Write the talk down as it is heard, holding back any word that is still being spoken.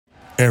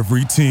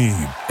Every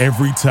team,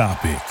 every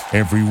topic,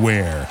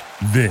 everywhere.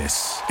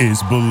 This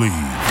is Believe.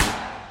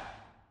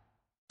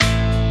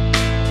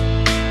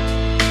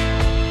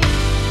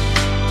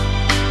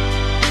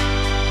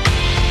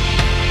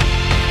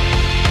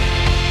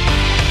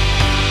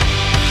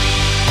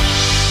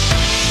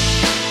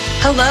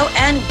 Hello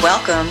and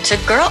welcome to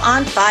Girl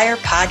on Fire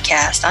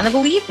podcast on the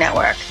Believe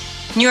Network,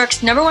 New York's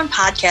 #1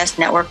 podcast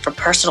network for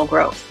personal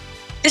growth.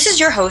 This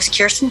is your host,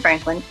 Kirsten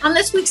Franklin. On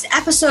this week's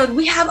episode,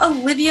 we have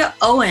Olivia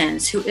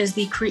Owens, who is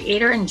the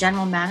creator and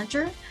general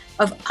manager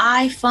of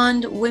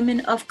iFund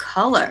Women of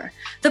Color,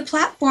 the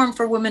platform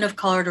for women of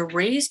color to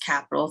raise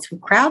capital through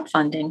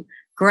crowdfunding,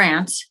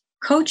 grants,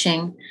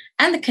 coaching,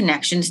 and the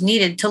connections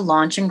needed to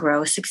launch and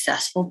grow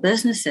successful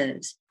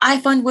businesses.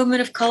 iFund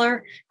Women of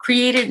Color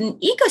created an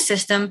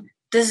ecosystem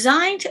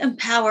designed to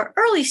empower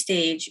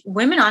early-stage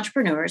women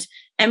entrepreneurs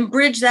and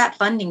bridge that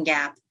funding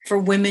gap for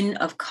women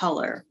of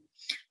color.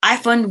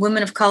 iFund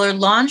Women of Color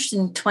launched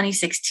in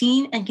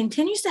 2016 and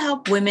continues to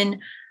help women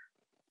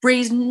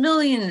raise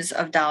millions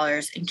of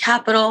dollars in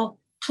capital.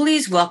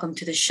 Please welcome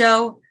to the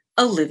show,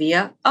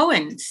 Olivia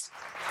Owens.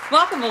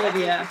 Welcome,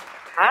 Olivia.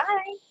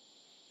 Hi.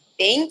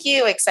 Thank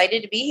you.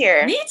 Excited to be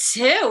here. Me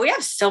too. We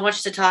have so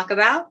much to talk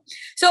about.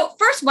 So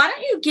first, why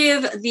don't you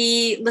give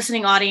the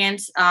listening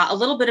audience a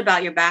little bit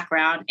about your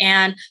background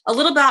and a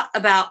little bit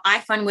about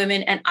iFund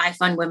Women and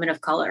iFund Women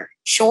of Color?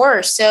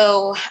 Sure.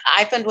 So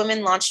iFund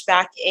Women launched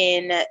back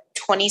in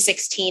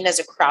 2016 as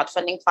a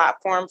crowdfunding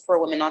platform for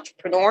women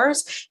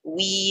entrepreneurs.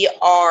 We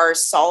are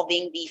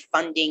solving the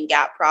funding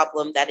gap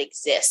problem that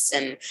exists.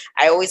 And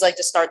I always like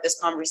to start this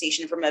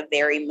conversation from a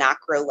very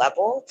macro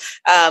level.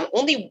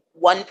 Only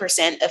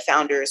 1% of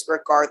founders,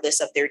 regardless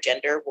of their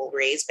gender, will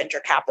raise venture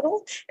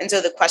capital. And so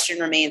the question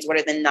remains, what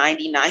are the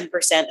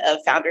 99%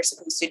 of founders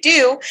supposed to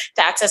do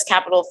to access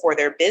capital for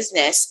their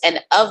business?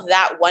 And of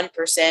that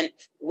 1%,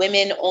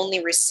 women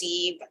only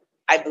receive,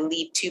 I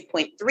believe,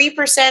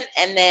 2.3%,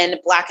 and then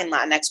Black and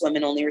Latinx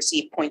women only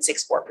receive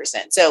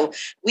 0.64%. So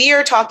we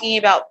are talking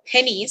about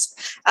pennies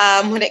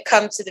when it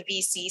comes to the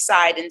VC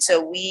side. And so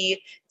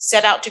we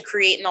set out to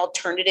create an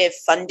alternative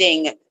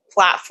funding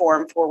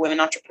platform for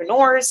women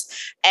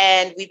entrepreneurs.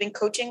 And we've been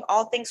coaching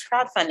all things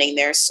crowdfunding.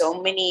 There are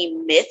so many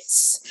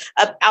myths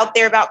out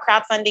there about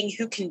crowdfunding,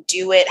 who can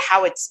do it,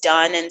 how it's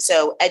done. And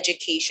so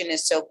education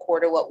is so core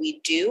to what we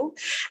do.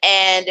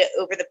 And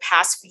over the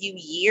past few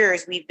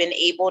years, we've been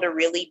able to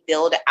really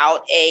build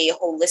out a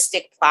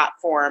holistic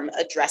platform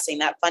addressing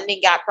that funding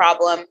gap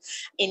problem.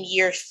 In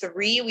year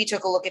 3, we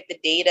took a look at the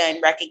data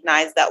and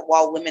recognized that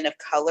while women of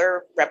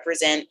color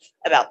represent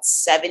about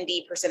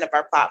 70% of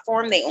our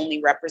platform, they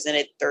only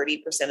represented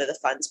 30% of the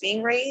funds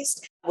being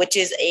raised, which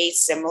is a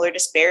similar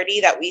disparity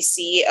that we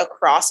see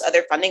across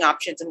other funding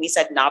options. And we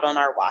said, not on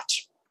our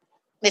watch.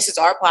 This is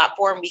our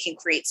platform. We can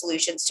create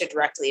solutions to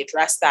directly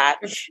address that.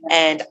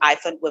 And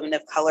iFund Women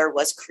of Color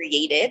was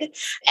created.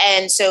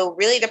 And so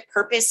really the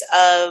purpose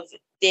of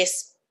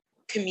this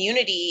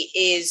community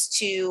is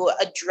to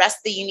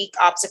address the unique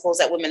obstacles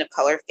that women of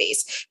color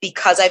face.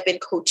 Because I've been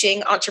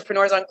coaching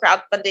entrepreneurs on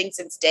crowdfunding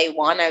since day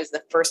one, I was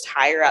the first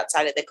hire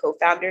outside of the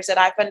co-founders at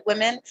iFund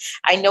Women.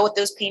 I know what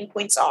those pain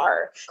points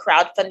are.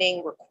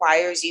 Crowdfunding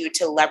requires you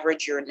to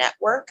leverage your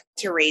network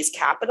to raise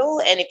capital.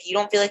 And if you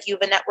don't feel like you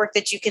have a network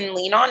that you can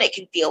lean on, it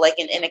can feel like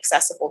an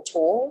inaccessible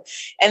tool.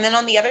 And then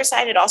on the other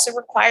side, it also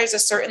requires a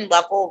certain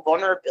level of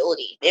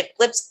vulnerability. It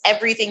flips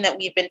everything that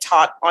we've been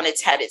taught on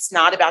its head. It's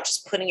not about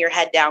just putting your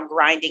head down,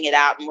 grinding it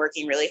out and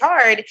working really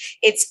hard.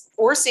 It's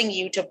forcing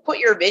you to put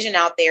your vision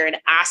out there and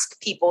ask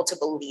people to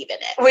believe in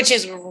it, which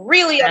is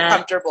really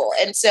uncomfortable.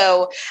 And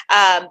so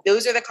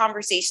those are the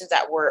conversations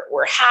that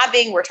we're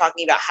having. We're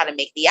talking about how to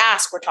make the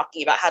ask. We're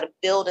talking about how to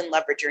build and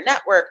leverage your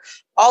network,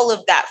 all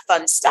of that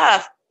fun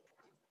stuff.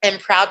 I'm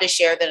proud to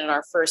share that in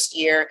our first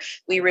year,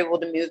 we were able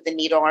to move the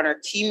needle on our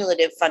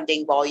cumulative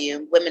funding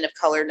volume. Women of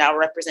color now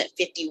represent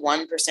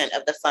 51%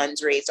 of the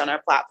funds raised on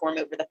our platform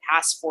over the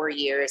past 4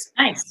 years.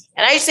 Nice.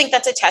 And I just think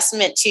that's a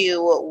testament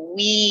to,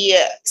 we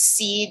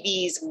see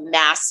these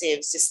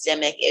massive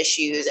systemic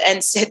issues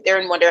and sit there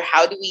and wonder,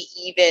 how do we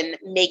even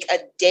make a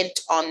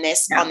dent on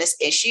this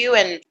issue?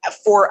 And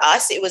for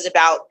us, it was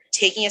about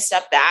taking a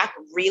step back,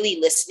 really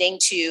listening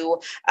to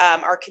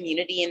our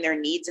community and their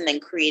needs, and then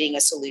creating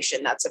a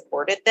solution that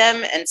supported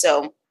them. And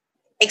so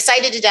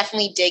excited to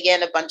definitely dig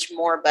in a bunch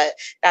more, but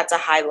that's a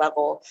high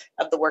level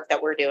of the work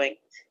that we're doing.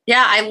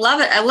 Yeah, I love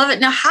it. I love it.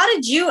 Now, how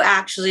did you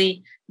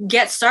actually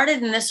get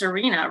started in this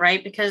arena,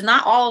 right? Because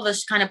not all of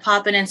us kind of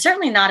pop in, and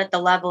certainly not at the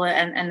level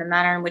and the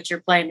manner in which you're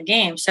playing the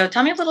game. So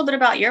tell me a little bit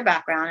about your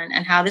background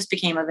and how this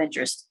became of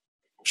interest.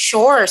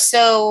 Sure.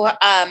 So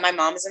my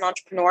mom is an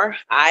entrepreneur.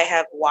 I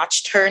have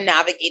watched her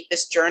navigate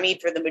this journey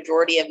for the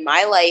majority of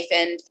my life.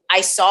 And I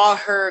saw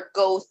her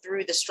go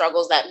through the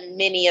struggles that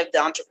many of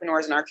the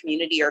entrepreneurs in our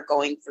community are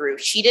going through.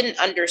 She didn't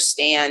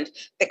understand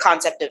the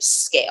concept of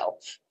scale.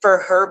 For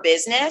her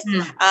business,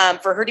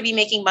 for her to be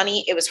making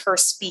money, it was her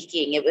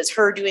speaking. It was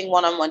her doing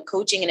one-on-one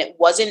coaching. And it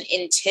wasn't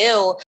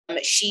until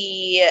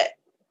she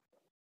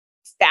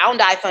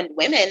found iFund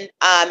Women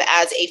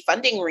as a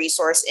funding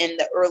resource in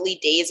the early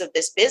days of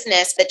this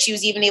business, that she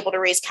was even able to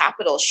raise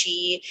capital.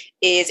 She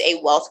is a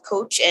wealth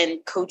coach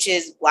and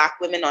coaches Black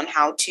women on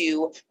how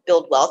to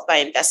build wealth by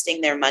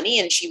investing their money.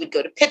 And she would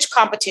go to pitch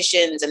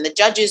competitions and the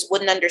judges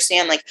wouldn't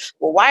understand, like,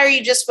 well, why are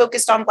you just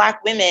focused on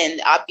Black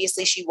women?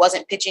 Obviously, she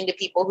wasn't pitching to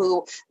people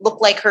who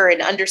look like her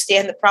and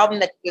understand the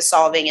problem that she was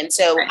solving. And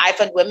so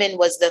iFund Women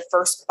was the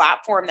first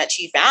platform that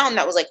she found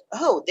that was like,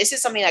 oh, this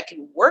is something that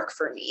can work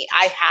for me.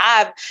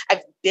 I've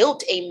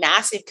built a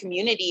massive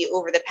community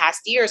over the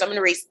past years. I'm going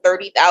to raise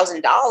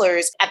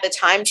 $30,000. At the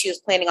time, she was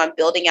planning on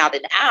building out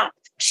an app.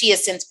 She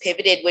has since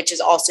pivoted, which is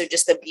also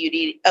just the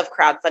beauty of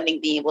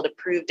crowdfunding, being able to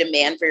prove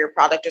demand for your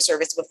product or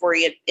service before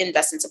you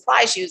invest in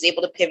supply. She was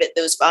able to pivot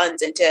those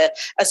funds into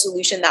a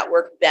solution that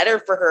worked better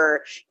for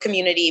her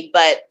community.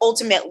 But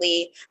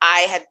ultimately,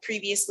 I had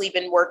previously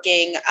been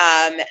working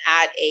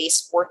at a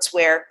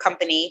sportswear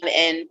company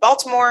in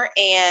Baltimore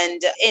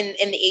and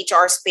in the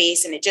HR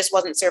space, and it just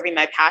wasn't serving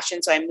my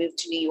passion. So I moved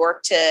to New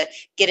York to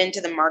get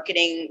into the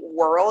marketing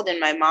world. And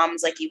my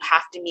mom's like, you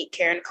have to meet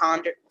Karen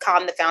Kahn,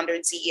 the founder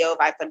and CEO of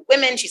iFund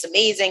Women. She's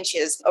amazing. She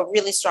has a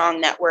really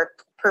strong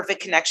network,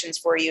 perfect connections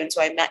for you. And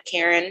so I met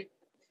Karen.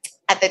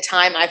 At the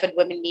time, iFund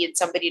Women needed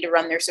somebody to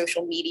run their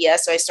social media.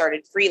 So I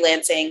started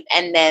freelancing.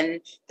 And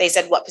then they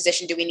said, what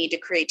position do we need to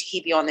create to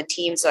keep you on the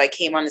team? So I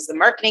came on as the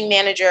marketing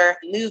manager,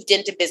 moved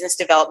into business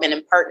development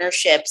and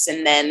partnerships,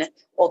 and then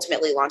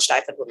ultimately launched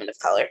iFund Women of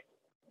Color.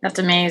 That's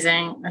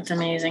amazing. That's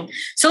amazing.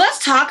 So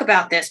let's talk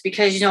about this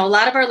because, a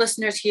lot of our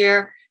listeners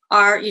here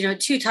are,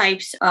 two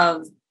types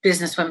of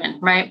business women,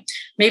 right?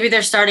 Maybe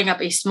they're starting up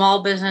a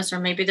small business or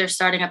maybe they're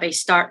starting up a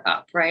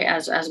startup, right?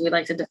 As we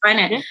like to define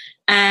it. Mm-hmm.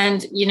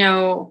 And,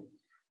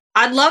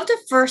 I'd love to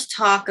first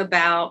talk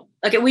about,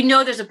 okay, we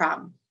know there's a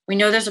problem.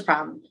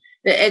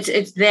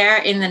 It's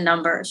there in the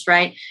numbers,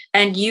 right?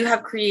 And you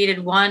have created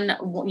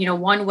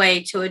one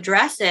way to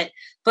address it.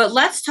 But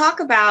let's talk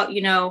about,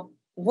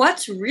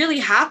 what's really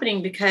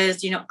happening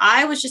because,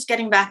 I was just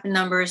getting back the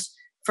numbers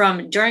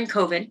from during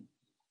COVID.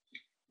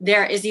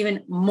 There is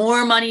even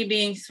more money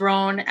being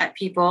thrown at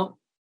people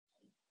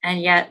and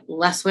yet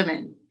less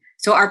women.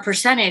 So our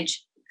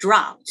percentage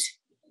dropped.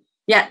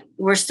 Yet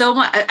we're so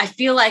much, I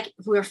feel like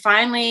we're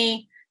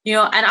finally,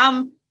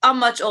 and I'm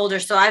much older.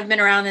 So I've been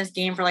around this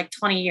game for like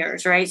 20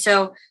 years, right?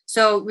 So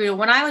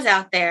when I was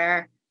out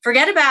there,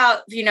 forget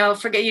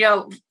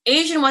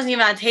Asian wasn't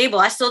even on the table.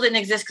 I still didn't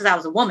exist because I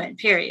was a woman,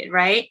 period,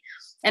 right?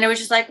 And it was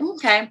just like,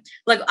 okay,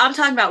 like I'm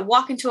talking about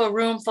walk into a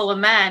room full of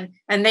men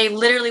and they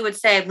literally would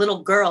say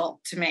little girl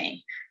to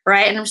me.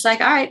 Right. And I'm just like,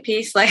 all right,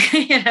 peace. Like,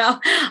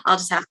 I'll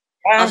just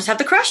have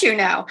to crush you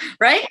now.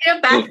 Right.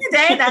 Back in the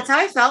day, that's how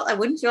I felt. I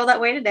wouldn't feel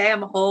that way today.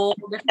 I'm a whole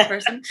different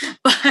person,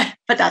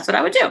 but that's what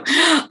I would do.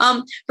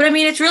 But I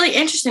mean, it's really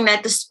interesting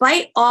that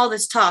despite all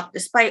this talk,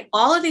 despite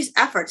all of these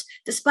efforts,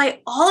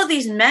 despite all of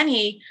these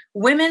many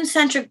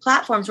women-centric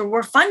platforms where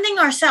we're funding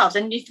ourselves,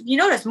 and you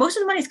notice most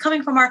of the money is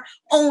coming from our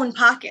own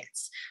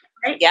pockets.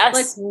 Right? Yes.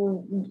 Like,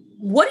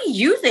 what do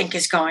you think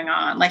is going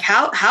on? Like,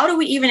 how do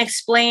we even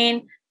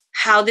explain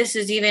how this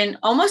is even,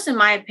 almost in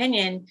my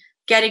opinion,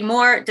 getting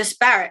more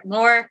disparate,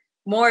 more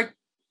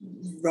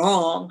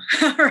wrong,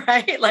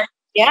 right? Like,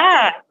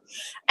 yeah.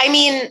 I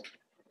mean,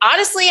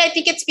 honestly, I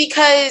think it's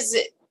because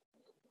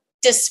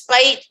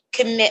despite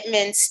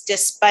commitments,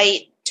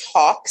 despite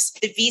talks,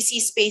 the VC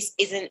space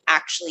isn't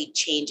actually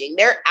changing.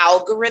 Their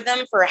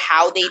algorithm for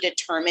how they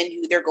determine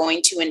who they're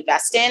going to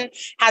invest in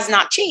has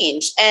not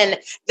changed. And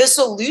the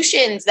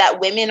solutions that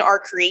women are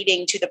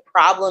creating to the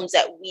problems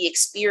that we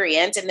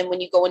experience, and then when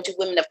you go into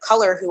women of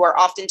color who are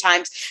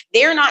oftentimes,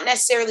 they're not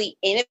necessarily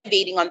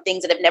innovating on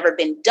things that have never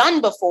been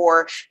done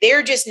before.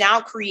 They're just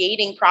now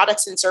creating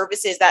products and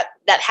services that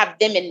have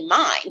them in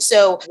mind.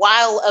 So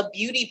while a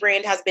beauty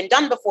brand has been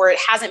done before, it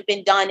hasn't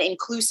been done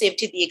inclusive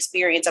to the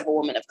experience of a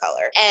woman of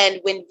color. And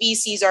when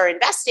VCs are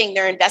investing,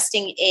 they're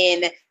investing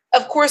in,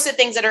 of course, the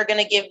things that are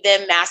going to give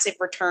them massive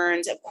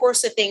returns, of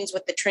course, the things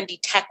with the trendy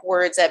tech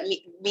words that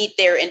meet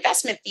their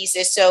investment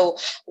thesis. So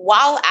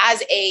while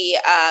as a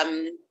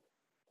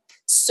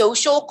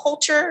social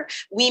culture,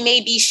 we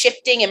may be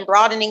shifting and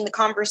broadening the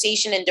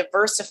conversation and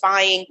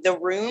diversifying the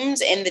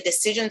rooms and the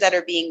decisions that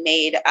are being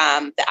made,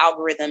 the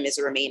algorithm is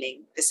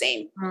remaining the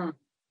same.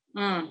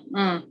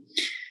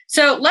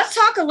 So let's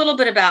talk a little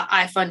bit about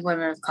iFund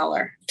Women of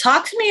Color.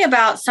 Talk to me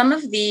about some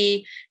of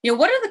the,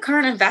 what are the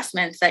current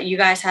investments that you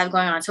guys have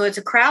going on? So it's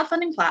a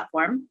crowdfunding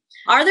platform.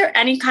 Are there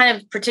any kind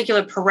of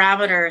particular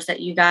parameters that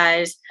you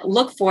guys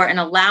look for in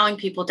allowing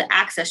people to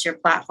access your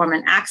platform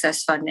and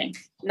access funding?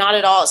 Not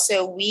at all.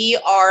 So we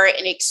are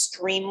an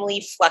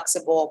extremely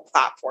flexible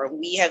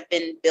platform. We have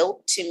been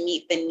built to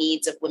meet the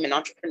needs of women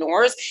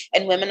entrepreneurs,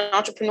 and women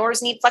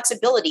entrepreneurs need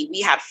flexibility.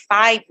 We have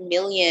 5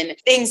 million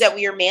things that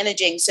we are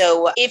managing.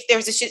 So if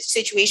there's a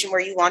situation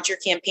where you launch your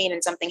campaign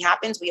and something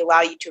happens, we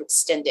allow you to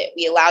extend it.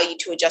 We allow you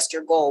to adjust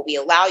your goal. We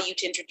allow you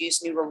to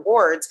introduce new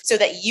rewards so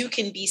that you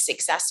can be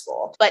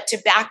successful. But to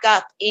back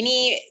up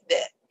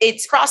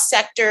it's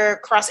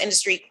cross-sector,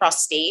 cross-industry,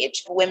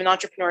 cross-stage. Women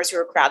entrepreneurs who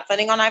are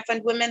crowdfunding on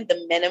iFundWomen,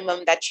 the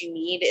minimum that you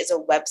need is a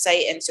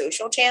website and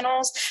social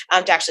channels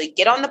to actually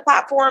get on the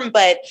platform.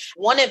 But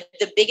one of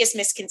the biggest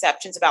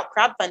misconceptions about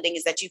crowdfunding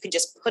is that you can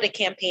just put a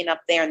campaign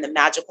up there and the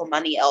magical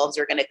money elves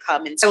are going to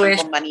come and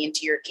sprinkle money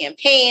into your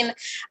campaign.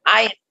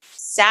 I am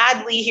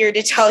sadly here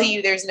to tell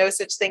you there's no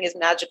such thing as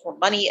magical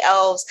money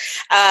elves.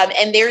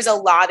 And there's a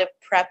lot of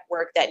prep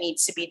work that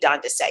needs to be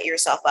done to set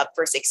yourself up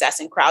for success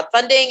in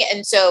crowdfunding.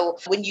 And so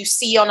when you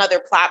see on other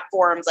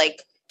platforms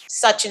like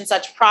such and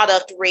such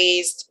product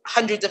raised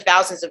hundreds of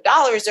thousands of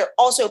dollars, they're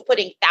also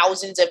putting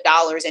thousands of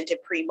dollars into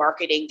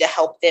pre-marketing to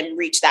help them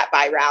reach that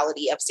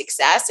virality of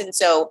success. And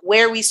so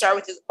where we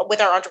start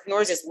with our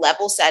entrepreneurs is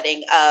level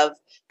setting of,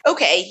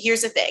 okay,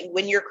 here's the thing.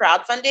 When you're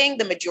crowdfunding,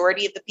 the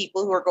majority of the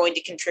people who are going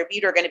to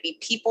contribute are going to be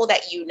people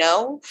that you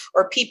know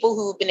or people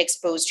who have been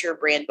exposed to your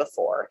brand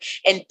before.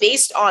 And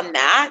based on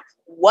that,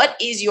 what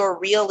is your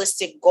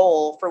realistic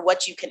goal for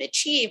what you can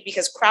achieve?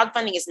 Because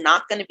crowdfunding is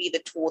not going to be the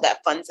tool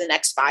that funds the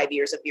next 5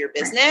 years of your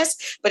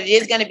business, but it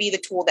is going to be the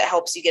tool that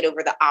helps you get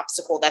over the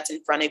obstacle that's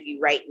in front of you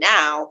right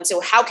now. And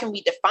so how can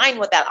we define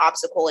what that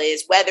obstacle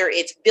is, whether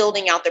it's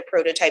building out the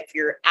prototype for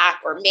your app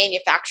or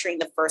manufacturing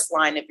the first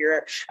line of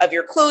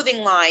your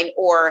clothing line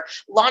or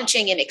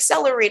launching an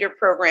accelerator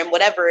program,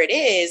 whatever it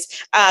is.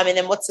 And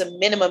then what's the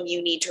minimum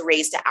you need to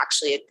raise to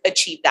actually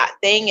achieve that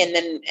thing? And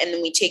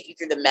then we take you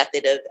through the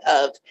method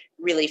of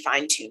really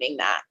fine tuning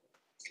that.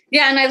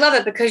 Yeah. And I love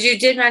it because you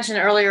did mention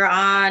earlier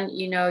on,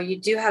 you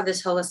do have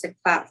this holistic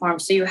platform.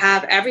 So you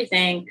have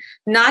everything,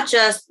 not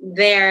just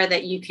there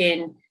that you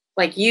can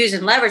like use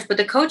and leverage, but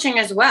the coaching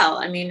as well.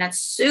 I mean, that's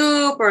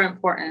super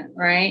important,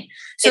 right?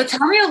 So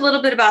tell me a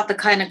little bit about the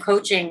kind of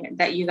coaching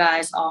that you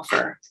guys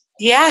offer.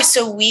 Yeah,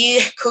 so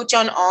we coach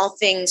on all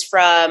things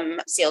from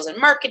sales and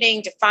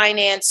marketing to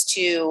finance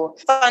to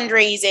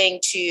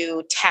fundraising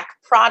to tech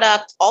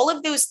product, all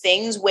of those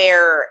things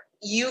where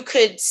you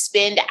could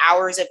spend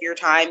hours of your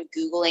time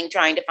Googling,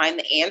 trying to find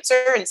the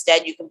answer.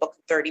 Instead, you can book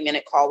a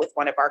 30-minute call with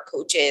one of our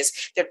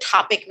coaches. They're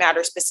topic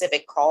matter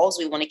specific calls.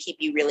 We want to keep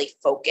you really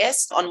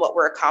focused on what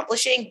we're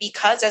accomplishing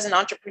because as an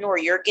entrepreneur,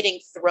 you're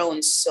getting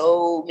thrown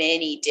so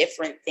many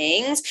different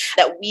things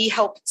that we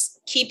help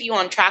keep you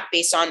on track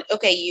based on,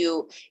 okay,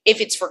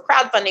 if it's for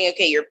crowdfunding,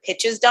 okay, your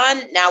pitch is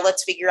done. Now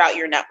let's figure out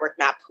your network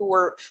map. Who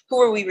are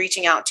we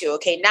reaching out to?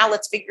 Okay, now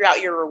let's figure out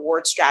your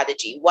reward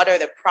strategy. What are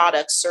the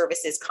products,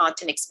 services,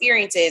 content, experiences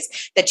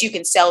that you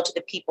can sell to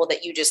the people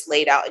that you just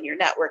laid out in your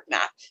network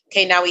map?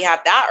 Okay, now we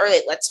have that. Or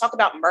let's talk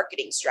about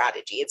marketing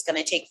strategy. It's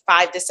going to take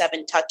 5 to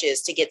 7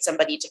 touches to get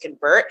somebody to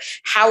convert.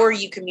 How are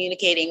you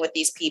communicating with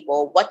these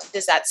people? What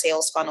does that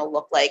sales funnel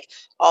look like?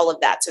 All of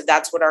that. So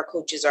that's what our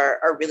coaches are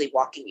really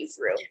walking you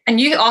through. And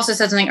you also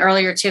said something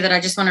earlier too that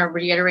I just want to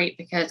reiterate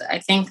because I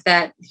think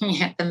that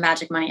the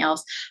magic money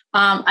elves.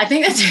 I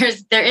think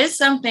that there is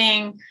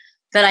something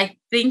that I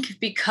think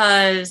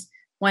because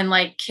when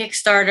like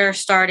Kickstarter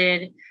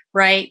started,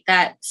 right,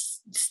 that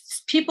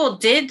people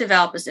did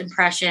develop this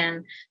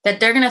impression that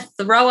they're going to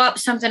throw up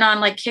something on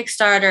like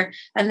Kickstarter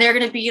and they're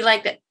going to be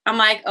like, I'm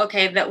like,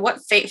 okay,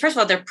 first of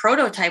all, their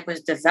prototype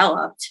was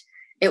developed.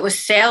 It was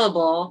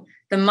saleable.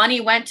 The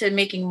money went to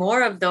making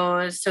more of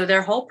those. So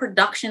their whole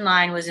production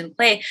line was in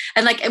play.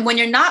 And when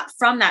you're not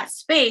from that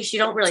space, you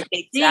don't really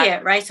see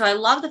it, right? So I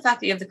love the fact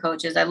that you have the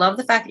coaches. I love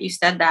the fact that you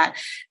said that.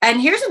 And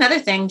here's another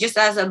thing, just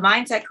as a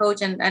mindset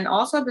coach and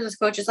also a business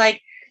coach, is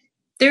like,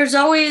 there's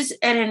always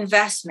an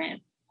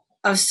investment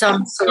of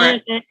some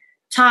sort,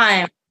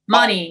 time,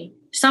 money,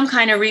 some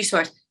kind of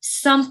resource,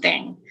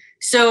 something.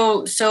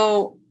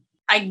 So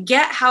I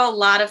get how a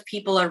lot of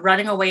people are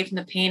running away from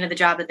the pain of the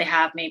job that they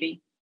have,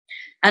 maybe.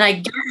 And I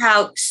get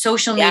how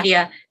social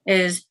media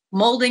is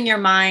molding your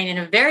mind in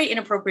a very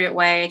inappropriate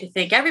way to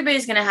think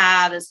everybody's going to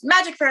have this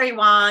magic fairy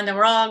wand and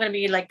we're all going to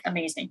be like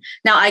amazing.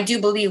 Now, I do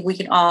believe we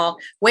can all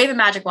wave a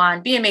magic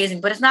wand, be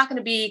amazing, but it's not going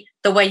to be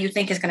the way you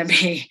think it's going to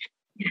be.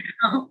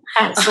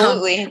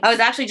 Absolutely. I was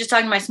actually just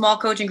talking to my small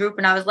coaching group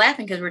and I was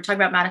laughing because we were talking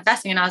about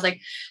manifesting. And I was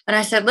like, and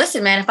I said,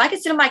 listen, man, if I could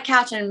sit on my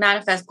couch and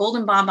manifest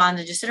golden bonbons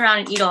and just sit around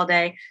and eat all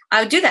day,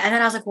 I would do that. And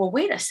then I was like, well,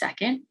 wait a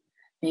second.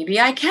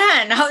 Maybe I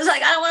can. I was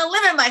like, I don't want to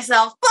limit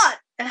myself, but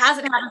it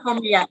hasn't happened for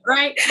me yet,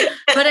 right?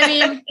 But I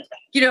mean,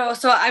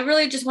 so I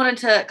really just wanted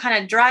to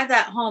kind of drive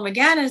that home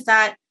again is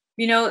that,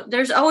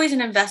 there's always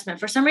an investment.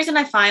 For some reason,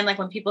 I find like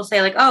when people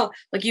say like, oh,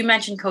 like you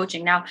mentioned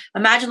coaching. Now,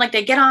 imagine like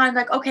they get on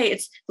like, okay,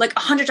 it's like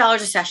 $100 a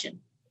session.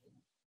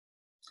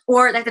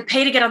 Or like they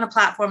pay to get on the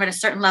platform at a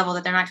certain level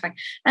that they're not expecting.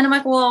 And I'm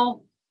like,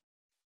 well,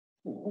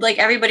 like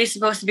everybody's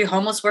supposed to be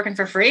homeless working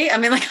for free. I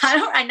mean, like,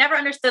 I never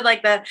understood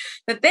like the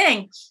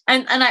thing.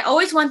 And I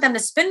always want them to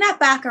spin that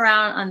back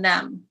around on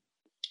them,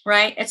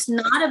 right? It's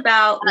not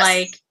about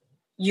like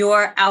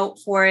you're out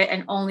for it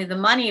and only the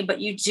money,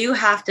 but you do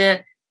have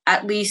to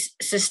at least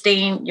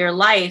sustain your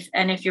life.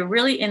 And if you're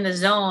really in the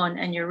zone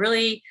and you're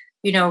really,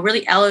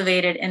 really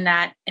elevated in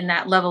that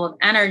level of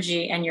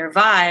energy and your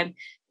vibe,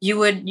 you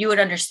would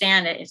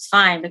understand it. It's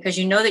fine because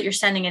you know that you're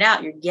sending it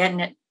out. You're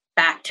getting it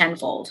back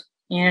tenfold.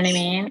 You know what I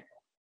mean?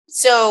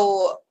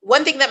 So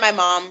one thing that my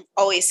mom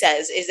always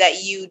says is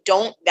that you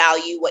don't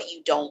value what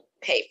you don't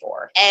pay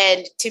for.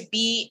 And to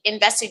be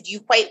invested, you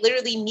quite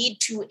literally need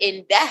to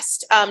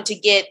invest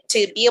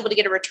to be able to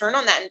get a return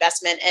on that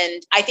investment.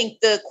 And I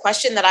think the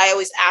question that I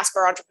always ask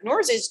our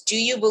entrepreneurs is, do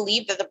you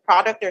believe that the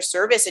product or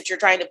service that you're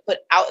trying to put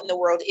out in the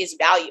world is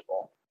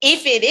valuable?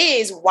 If it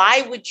is,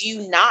 why would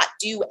you not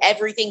do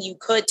everything you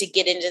could to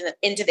get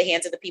into the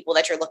hands of the people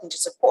that you're looking to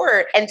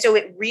support? And so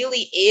it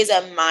really is a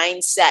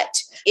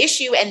mindset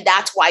issue. And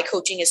that's why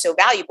coaching is so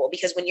valuable,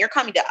 because when you're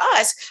coming to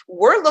us,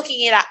 we're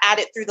looking at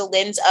it through the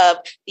lens of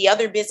the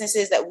other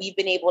businesses that we've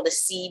been able to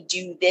see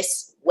do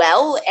this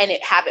well and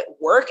have it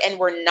work. And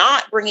we're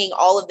not bringing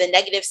all of the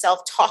negative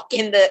self-talk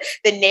and the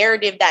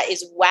narrative that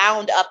is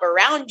wound up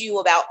around you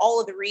about all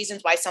of the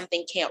reasons why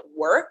something can't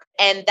work.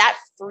 And that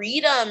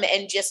freedom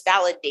and just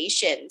validation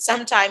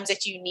sometimes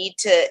that you need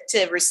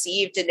to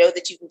receive to know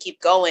that you can keep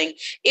going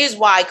is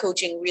why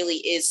coaching really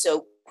is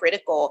so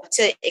critical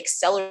to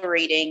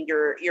accelerating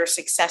your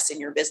success in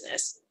your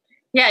business.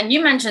 Yeah. And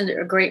you mentioned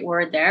a great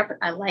word there,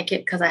 but I like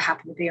it because I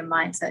happen to be a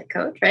mindset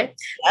coach, right?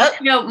 Yep.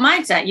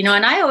 Mindset,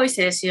 and I always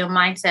say this,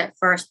 mindset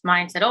first,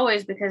 mindset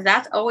always, because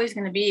that's always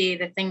going to be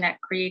the thing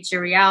that creates your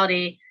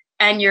reality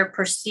and your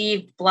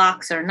perceived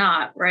blocks or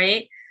not,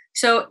 right?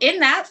 So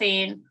in that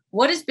vein,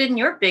 what has been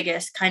your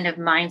biggest kind of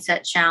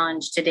mindset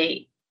challenge to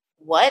date?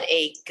 What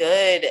a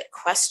good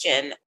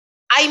question.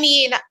 I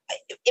mean,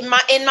 in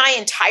my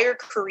entire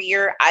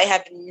career, I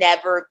have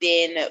never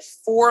been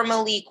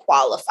formally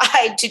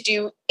qualified to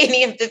do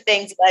any of the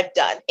things that I've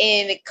done.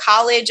 In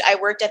college, I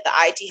worked at the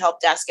IT help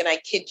desk, and I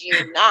kid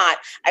you not,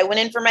 I went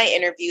in for my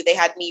interview. They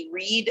had me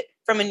read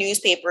from a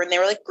newspaper, and they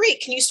were like,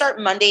 "Great, can you start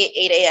Monday at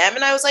 8 a.m.?"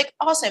 And I was like,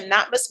 "Awesome.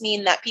 That must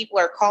mean that people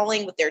are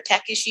calling with their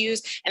tech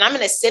issues, and I'm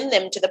going to send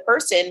them to the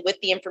person with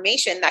the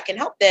information that can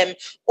help them,"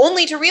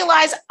 only to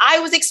realize I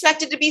was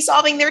expected to be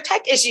solving their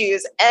tech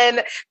issues,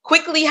 and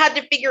quickly had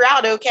to figure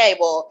out, okay,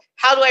 well,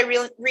 how do I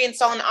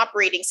reinstall an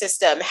operating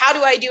system? How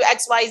do I do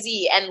X, Y,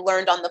 Z? And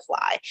learned on the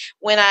fly.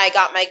 When I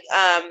got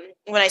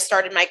when I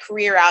started my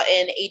career out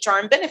in HR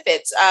and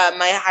benefits,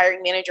 my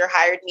hiring manager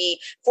hired me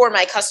for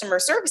my customer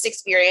service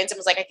experience and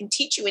was like, "I can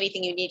teach you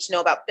anything you need to know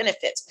about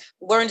benefits."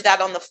 Learned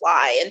that on the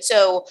fly. And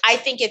so I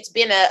think it's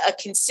been a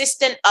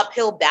consistent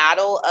uphill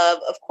battle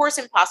of course,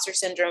 imposter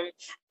syndrome.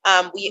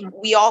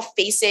 We all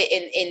face it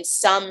in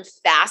some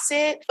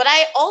facet, but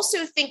I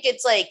also think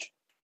it's like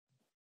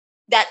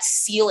that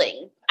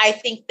ceiling. I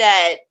think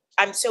that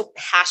I'm so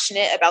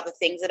passionate about the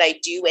things that I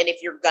do. And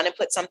if you're going to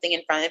put something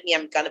in front of me,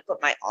 I'm going to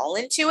put my all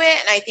into it.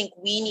 And I think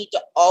we need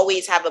to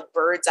always have a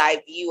bird's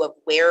eye view of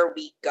where are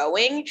we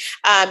going.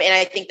 And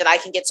I think that I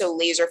can get so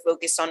laser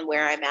focused on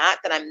where I'm at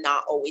that I'm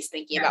not always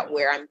thinking about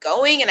where I'm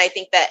going. And I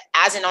think that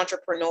as an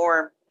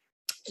entrepreneur,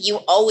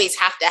 you always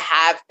have to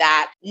have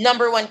that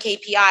number one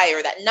KPI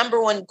or that number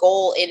one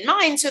goal in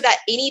mind so that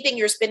anything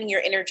you're spending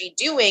your energy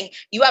doing,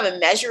 you have a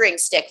measuring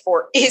stick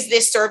for, is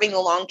this serving the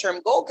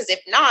long-term goal? Because if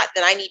not,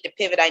 then I need to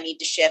pivot, I need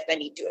to shift, I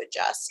need to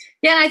adjust.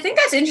 Yeah. And I think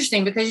that's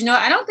interesting because,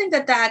 I don't think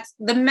that that's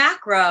the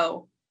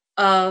macro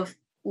of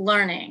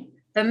learning,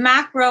 the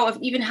macro of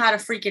even how to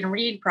freaking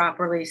read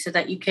properly so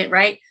that you can,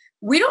 right?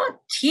 We don't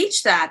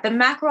teach that. The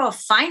macro of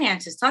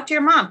finances. Talk to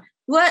your mom.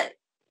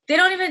 They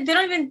don't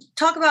even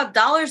talk about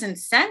dollars and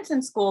cents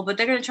in school, but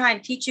they're going to try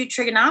and teach you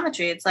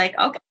trigonometry. It's like,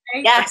 okay.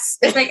 Yes.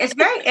 It's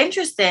very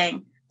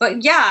interesting.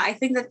 But yeah, I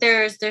think that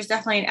there's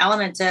definitely an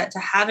element to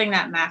having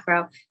that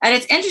macro. And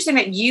it's interesting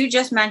that you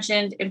just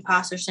mentioned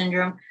imposter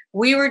syndrome.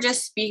 We were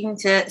just speaking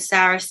to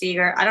Sarah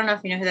Seeger. I don't know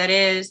if you know who that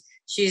is.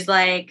 She's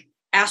like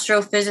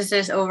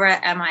astrophysicist over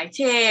at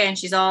MIT, and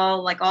she's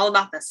all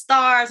about the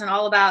stars and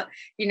all about,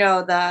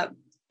 the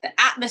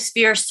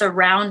atmosphere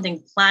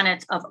surrounding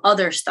planets of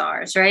other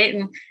stars, right?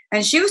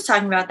 And she was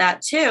talking about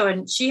that too.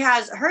 And she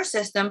has her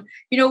system.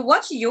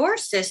 What's your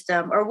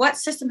system, or what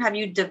system have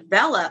you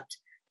developed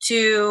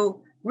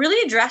to really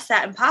address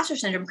that imposter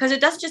syndrome? Because it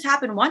doesn't just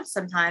happen once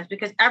sometimes,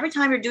 because every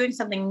time you're doing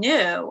something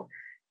new,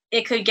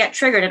 it could get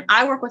triggered. And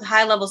I work with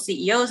high-level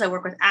CEOs. I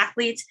work with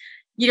athletes.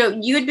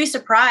 You'd be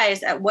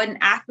surprised at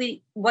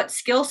what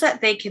skill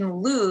set they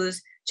can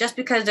lose just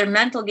because their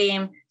mental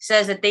game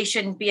says that they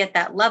shouldn't be at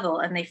that level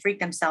and they freak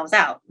themselves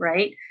out,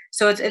 right?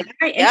 So it's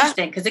very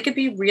interesting because it could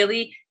be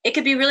really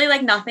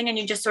like nothing and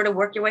you just sort of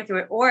work your way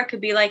through it, or it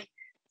could be like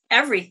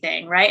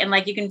everything, right? And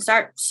like you can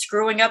start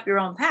screwing up your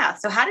own path.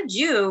 So how did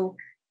you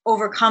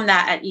overcome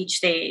that at each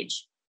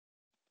stage?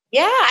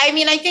 Yeah,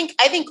 I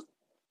think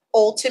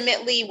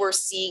ultimately we're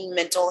seeing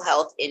mental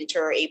health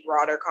enter a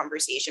broader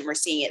conversation. We're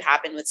seeing it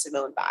happen with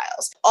Simone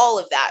Biles, all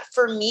of that.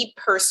 For me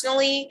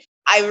personally,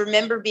 I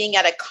remember being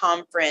at a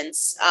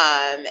conference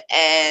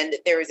and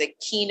there was a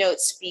keynote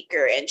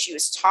speaker, and she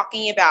was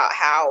talking about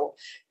how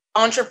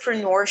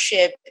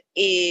entrepreneurship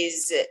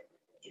is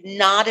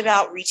not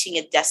about reaching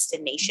a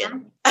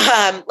destination.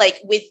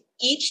 Like with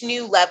each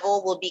new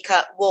level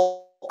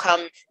will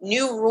come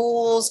new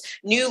rules,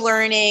 new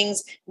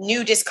learnings,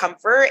 new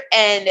discomfort.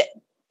 And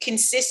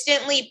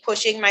consistently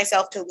pushing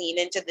myself to lean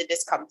into the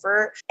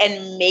discomfort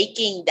and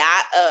making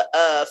that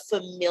a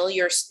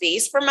familiar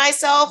space for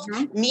myself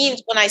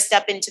means when I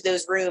step into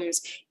those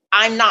rooms,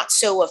 I'm not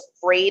so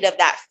afraid of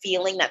that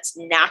feeling that's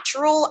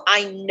natural.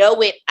 I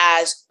know it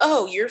as,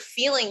 oh, you're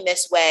feeling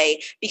this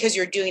way because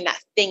you're doing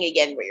that thing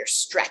again where you're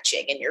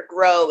stretching and you're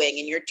growing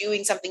and you're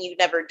doing something you've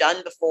never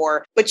done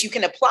before. But you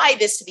can apply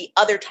this to the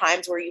other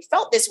times where you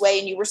felt this way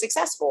and you were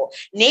successful.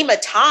 Name a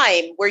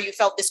time where you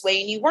felt this way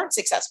and you weren't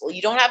successful.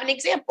 You don't have an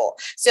example.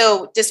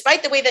 So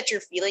despite the way that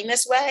you're feeling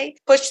this way,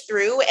 push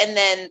through. And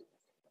then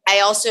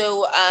I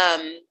also,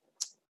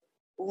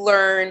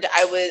 learned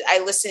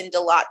I listened a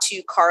lot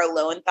to Cara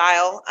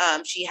Lowenthal.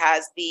 She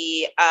has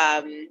the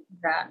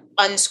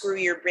Unscrew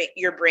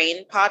Your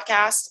Brain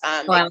podcast.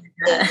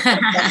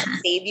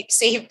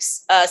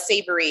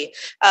 Savory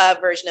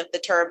version of the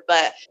term,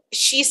 but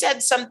she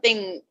said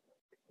something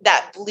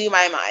that blew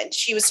my mind.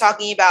 She was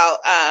talking about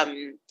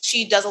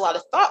she does a lot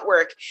of thought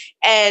work,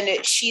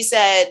 and she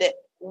said,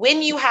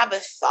 when you have a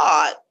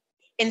thought,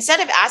 instead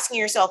of asking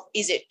yourself,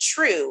 is it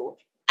true?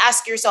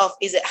 Ask yourself,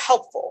 is it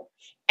helpful?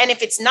 And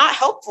if it's not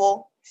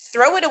helpful,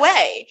 throw it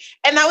away.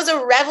 And that was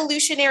a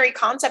revolutionary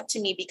concept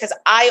to me because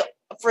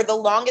for the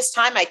longest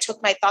time, I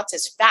took my thoughts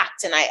as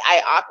facts and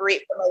I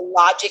operate from a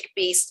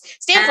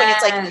logic-based standpoint.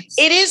 It's like,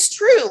 it is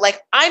true.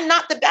 Like, I'm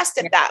not the best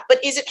at that,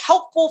 but is it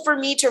helpful for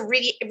me to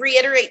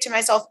reiterate to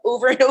myself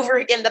over and over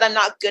again that I'm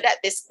not good at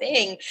this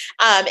thing?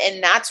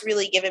 And that's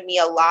really given me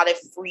a lot of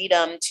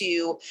freedom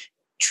to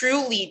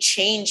truly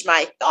change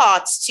my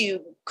thoughts to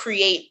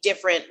create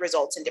different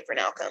results and different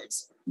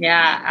outcomes.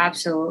 Yeah,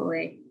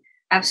 absolutely.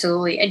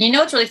 Absolutely. And you know,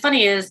 what's really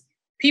funny is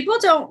people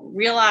don't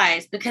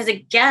realize, because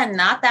again,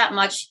 not that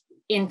much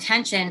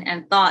intention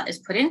and thought is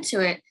put into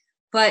it,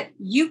 but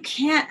you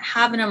can't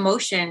have an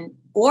emotion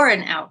or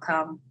an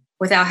outcome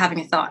without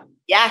having a thought.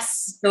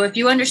 Yes. So if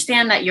you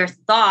understand that your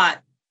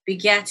thought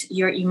begets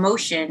your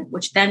emotion,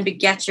 which then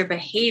begets your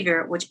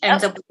behavior, which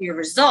ends up with your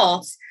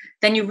results,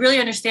 then you really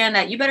understand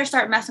that you better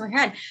start messing with your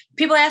head.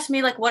 People ask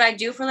me like what I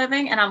do for a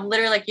living, and I'm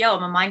literally like, yo,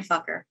 I'm a mind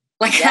fucker.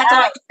 Like, that's all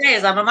I can say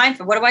is I'm a mind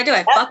fucker. What do I do?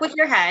 I fuck with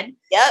your head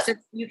so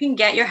you can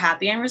get your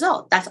happy end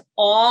result. That's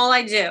all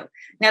I do.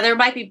 Now, there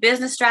might be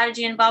business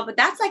strategy involved, but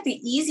that's like the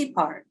easy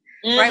part,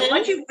 right?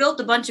 Once you've built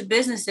a bunch of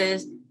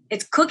businesses,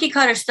 it's cookie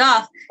cutter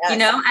stuff, you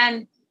know,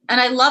 and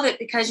I love it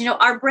because, you know,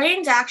 our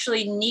brains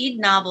actually need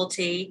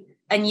novelty,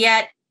 and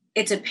yet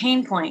it's a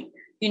pain point.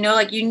 You know,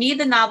 like you need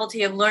the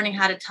novelty of learning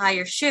how to tie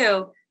your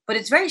shoe, but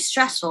it's very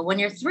stressful. When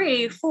you're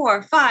 3,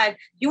 4, 5,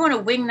 you want to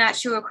wing that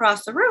shoe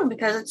across the room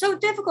because it's so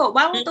difficult.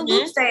 Why won't the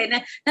loop stay?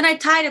 And then I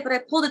tied it, but I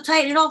pulled it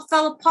tight and it all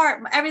fell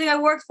apart. Everything I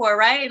worked for,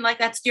 right? And like,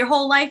 that's your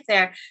whole life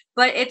there.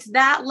 But it's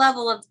that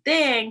level of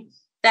thing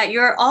that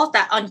you're all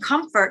that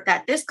uncomfort,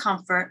 that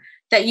discomfort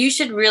that you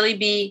should really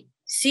be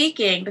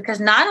seeking, because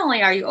not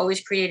only are you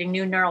always creating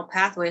new neural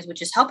pathways,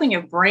 which is helping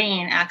your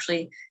brain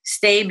actually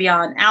stay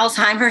beyond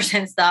Alzheimer's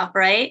and stuff,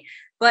 right?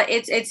 But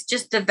it's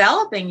just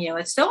developing you.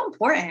 It's so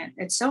important.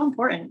 It's so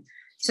important.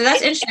 So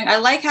that's interesting. I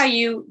like how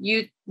you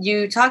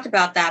talked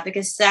about that,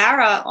 because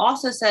Sarah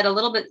also said a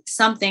little bit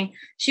something.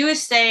 She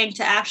was saying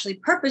to actually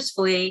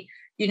purposefully,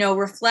 you know,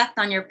 reflect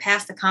on your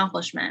past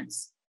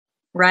accomplishments,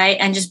 right?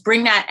 And just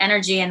bring that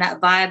energy and that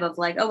vibe of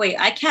like, oh, wait,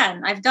 I've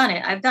done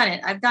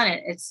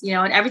it. It's, you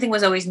know, and everything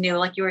was always new.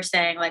 Like you were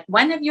saying, like,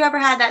 when have you ever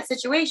had that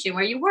situation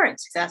where you weren't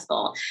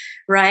successful,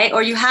 right?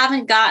 Or you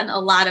haven't gotten a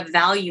lot of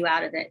value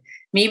out of it.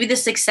 Maybe the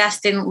success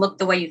didn't look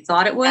the way you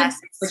thought it would,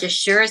 but you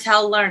sure as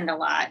hell learned a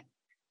lot,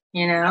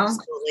 you know?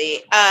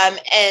 Absolutely.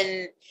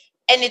 And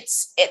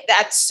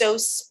that's so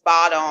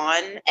spot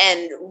on.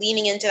 And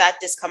leaning into that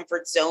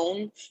discomfort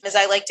zone, as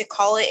I like to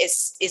call it,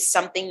 is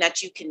something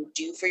that you can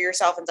do for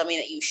yourself and something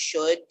that you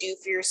should do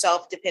for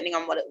yourself, depending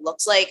on what it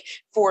looks like.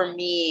 For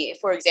me,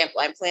 for example,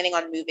 I'm planning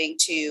on moving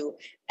to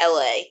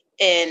LA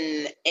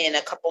in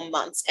a couple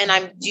months. And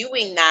I'm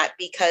doing that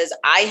because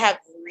I have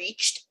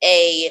reached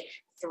a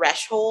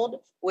threshold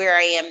where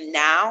I am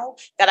now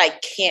that I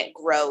can't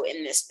grow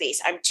in this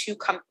space. I'm too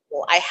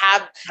comfortable. I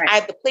have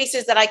the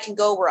places that I can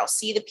go where I'll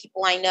see the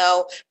people I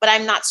know, but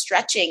I'm not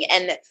stretching.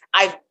 And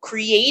I've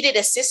created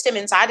a system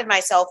inside of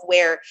myself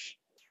where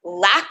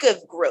lack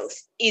of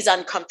growth is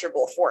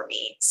uncomfortable for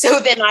me. So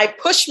then I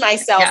push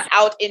myself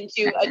out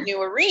into a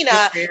new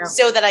arena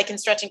so that I can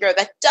stretch and grow.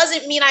 That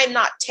doesn't mean I'm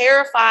not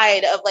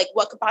terrified of like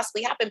what could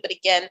possibly happen. But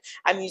again,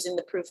 I'm using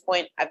the proof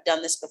point. I've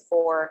done this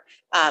before.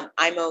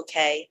 I'm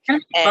okay.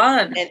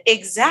 And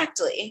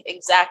exactly.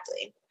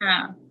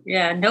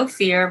 Yeah. No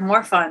fear,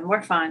 more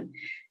fun.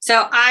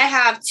 So I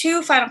have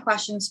 2 final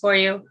questions for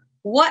you.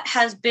 What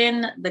has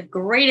been the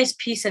greatest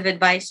piece of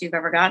advice you've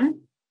ever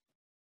gotten?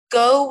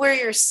 go where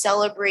you're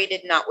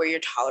celebrated, not where you're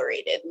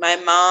tolerated. My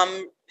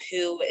mom,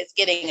 who is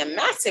getting a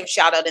massive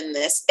shout out in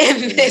this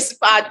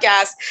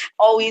podcast,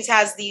 always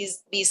has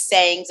these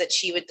sayings that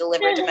she would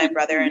deliver to my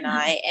brother and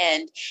I.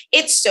 And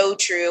it's so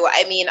true.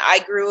 I mean, I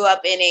grew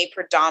up in a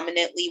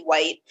predominantly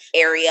white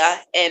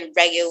area and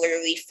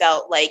regularly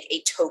felt like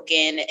a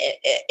token,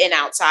 an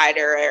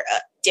outsider,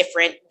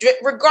 different,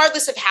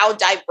 regardless of how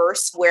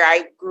diverse where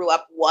I grew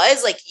up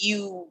was. Like,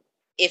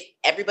 if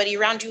everybody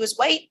around you is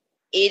white,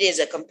 it is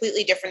a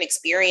completely different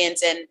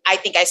experience. And I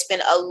think I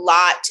spent a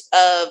lot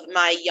of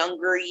my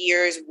younger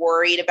years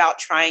worried about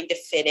trying to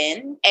fit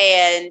in.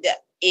 And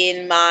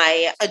in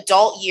my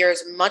adult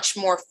years, much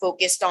more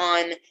focused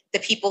on the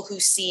people who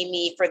see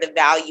me for the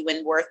value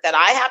and worth that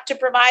I have to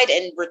provide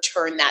and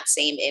return that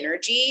same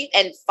energy.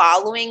 And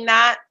following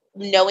that,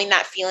 knowing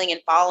that feeling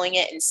and following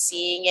it and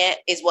seeing it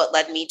is what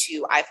led me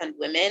to I Fund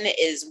Women,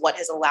 is what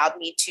has allowed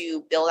me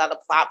to build out a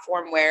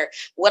platform where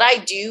what I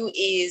do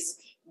is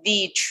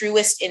the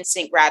truest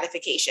instant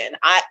gratification.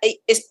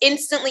 It's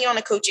instantly on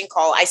a coaching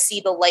call. I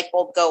see the light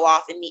bulb go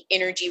off and the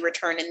energy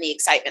return and the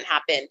excitement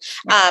happen.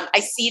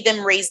 I see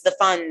them raise the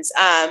funds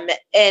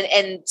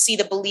and see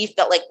the belief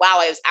that like, wow,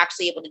 I was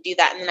actually able to do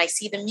that. And then I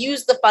see them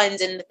use the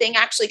funds and the thing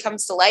actually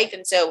comes to life.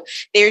 And so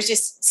there's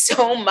just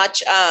so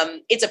much,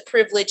 it's a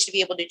privilege to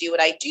be able to do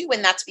what I do.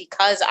 And that's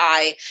because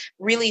I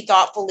really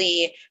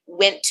thoughtfully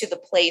went to the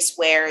place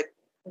where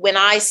when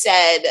I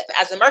said,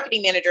 as a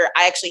marketing manager,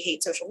 I actually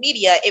hate social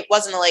media, it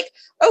wasn't like,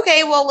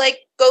 okay, well, like,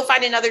 go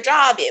find another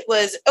job. It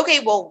was, okay,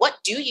 well, what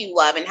do you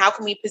love? And how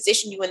can we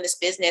position you in this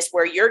business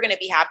where you're going to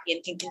be happy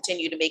and can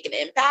continue to make an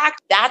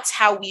impact? That's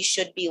how we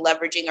should be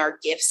leveraging our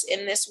gifts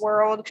in this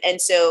world.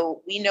 And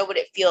so we know what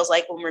it feels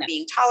like when we're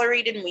being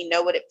tolerated, and we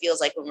know what it feels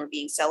like when we're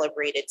being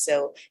celebrated.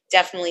 So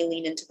definitely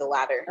lean into the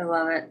latter. I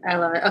love it. I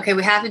love it. Okay,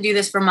 we have to do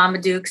this for Mama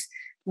Dukes.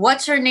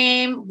 What's her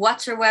name?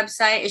 What's her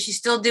website? Is she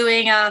still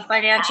doing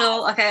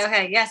financial?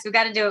 Okay. Yes, we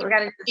got to do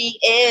it. She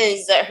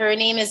is. Her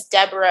name is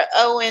Deborah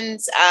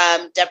Owens,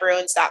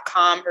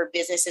 DeborahOwens.com. Her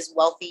business is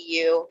Wealthy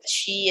You.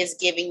 She is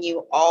giving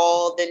you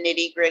all the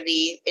nitty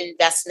gritty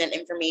investment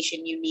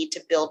information you need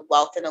to build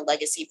wealth and a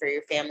legacy for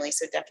your family.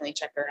 So definitely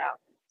check her out.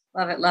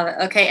 Love it. Love it.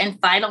 Okay.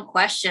 And final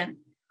question.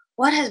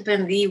 What has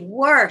been the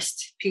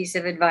worst piece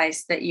of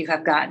advice that you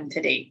have gotten to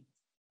date?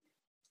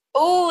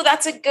 Oh,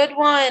 that's a good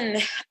one.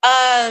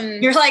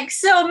 You're like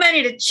so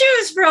many to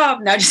choose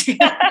from. No, just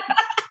I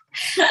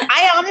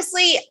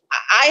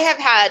have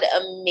had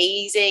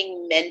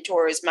amazing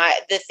mentors.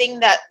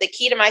 The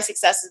key to my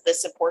success is the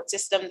support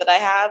system that I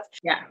have.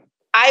 Yeah.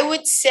 I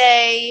would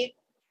say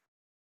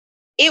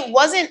it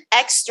wasn't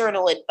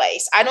external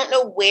advice. I don't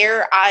know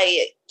where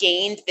I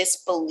gained this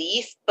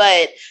belief,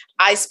 but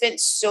I spent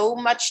so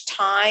much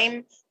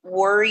time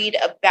worried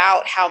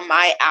about how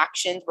my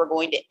actions were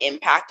going to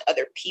impact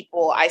other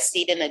people. I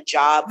stayed in a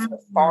job for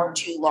far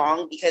too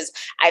long because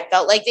I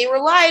felt like they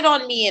relied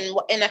on me. And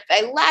if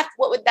I left,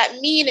 what would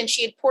that mean? And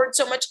she had poured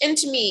so much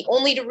into me,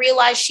 only to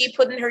realize she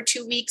put in her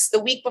 2 weeks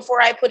the week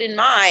before I put in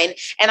mine.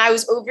 And I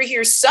was over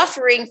here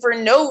suffering for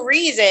no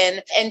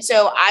reason. And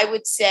so I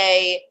would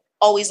say,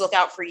 always look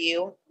out for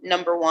you.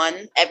 Number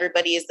one,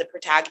 everybody is the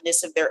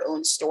protagonist of their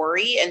own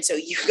story. And so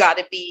you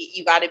gotta be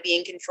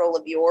in control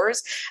of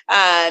yours.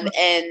 And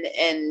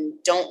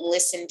don't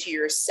listen to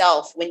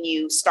yourself when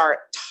you start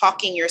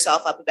talking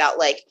yourself up about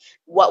like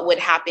what would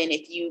happen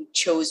if you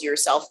chose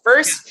yourself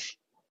first.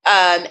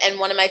 And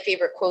one of my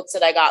favorite quotes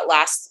that I got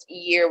last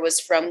year was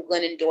from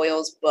Glennon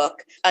Doyle's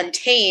book,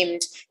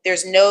 Untamed.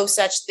 There's no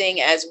such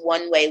thing as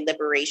one-way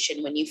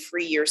liberation. When you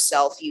free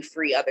yourself, you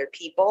free other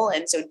people.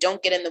 And so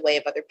don't get in the way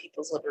of other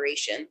people's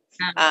liberation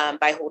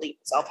by holding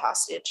yourself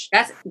hostage.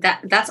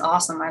 That's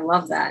awesome. I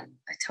love that.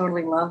 I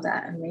totally love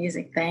that.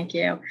 Amazing. Thank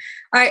you. All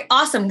right.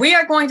 Awesome. We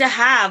are going to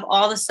have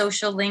all the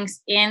social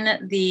links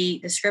in the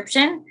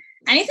description.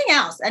 Anything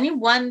else?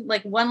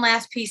 One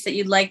last piece that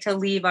you'd like to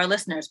leave our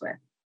listeners with?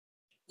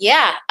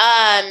 Yeah.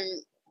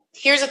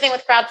 Here's the thing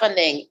with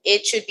crowdfunding.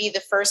 It should be the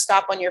first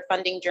stop on your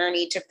funding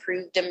journey to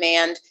prove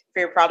demand for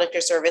your product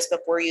or service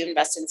before you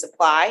invest in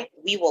supply.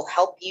 We will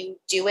help you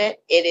do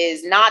it. It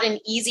is not an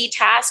easy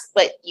task,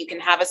 but you can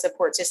have a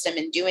support system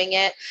in doing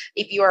it.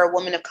 If you are a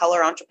woman of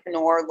color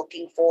entrepreneur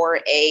looking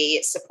for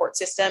a support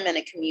system and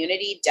a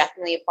community,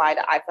 definitely apply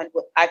to I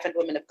Fund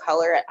Women of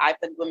Color at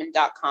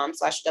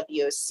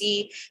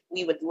ifundwomen.com/WOC.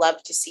 We would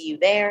love to see you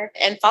there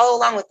and follow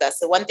along with us.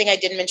 The one thing I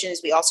did mention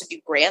is we also do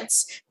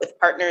grants with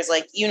partners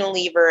like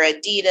Unilever,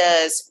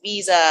 Adidas,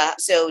 Visa.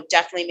 So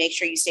definitely make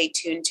sure you stay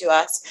tuned to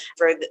us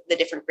for the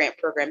different grant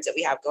programs that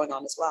we have going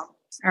on as well.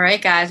 All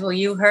right, guys. Well,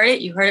 you heard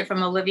it. You heard it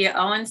from Olivia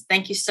Owens.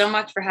 Thank you so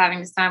much for having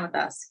this time with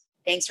us.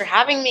 Thanks for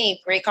having me.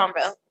 Great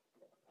convo.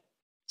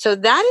 So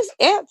that is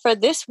it for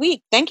this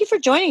week. Thank you for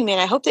joining me.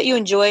 And I hope that you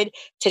enjoyed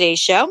today's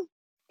show.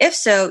 If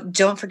so,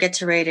 don't forget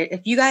to rate it.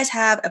 If you guys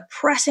have a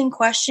pressing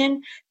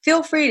question,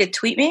 feel free to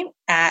tweet me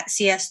at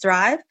CS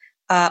Thrive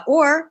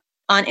or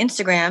on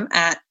Instagram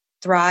at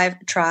Thrive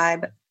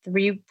Tribe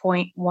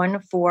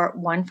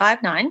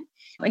 3.14159.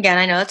 Again,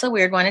 I know that's a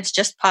weird one. It's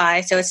just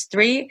pi. So it's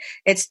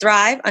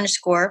Thrive_Tribe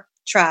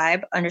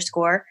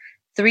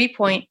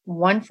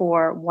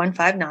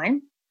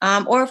Tribe_3.14159.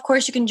 Or of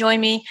course you can join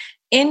me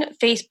in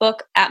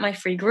Facebook at my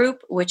free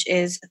group, which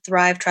is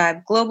Thrive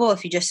Tribe Global.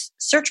 If you just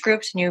search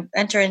groups and you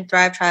enter in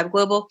Thrive Tribe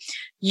Global,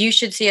 you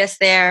should see us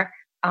there.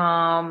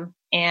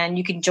 And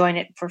you can join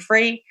it for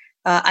free.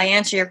 I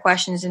answer your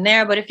questions in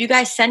there, but if you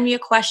guys send me a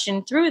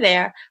question through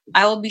there,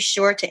 I will be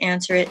sure to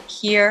answer it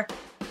here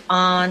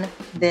on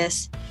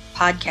this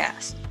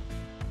podcast.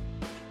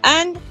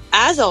 And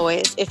as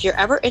always, if you're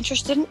ever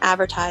interested in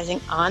advertising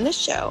on the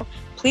show,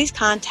 please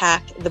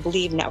contact the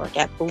Believe Network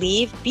at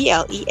Believe,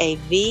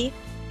 BLEAV,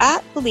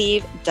 at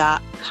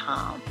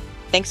Believe.com.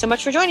 Thanks so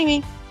much for joining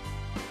me.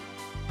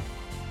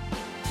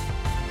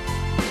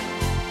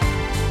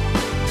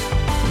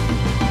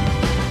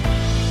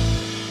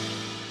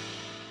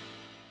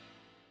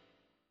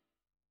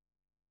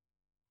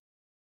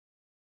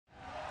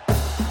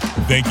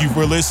 Thank you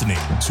for listening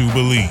to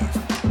Believe.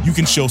 You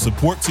can show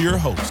support to your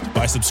host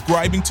by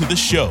subscribing to the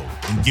show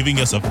and giving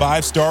us a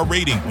 5-star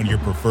rating on your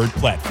preferred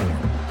platform.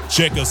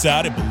 Check us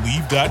out at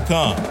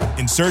Believe.com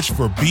and search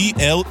for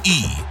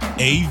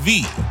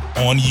BLEAV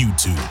on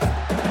YouTube.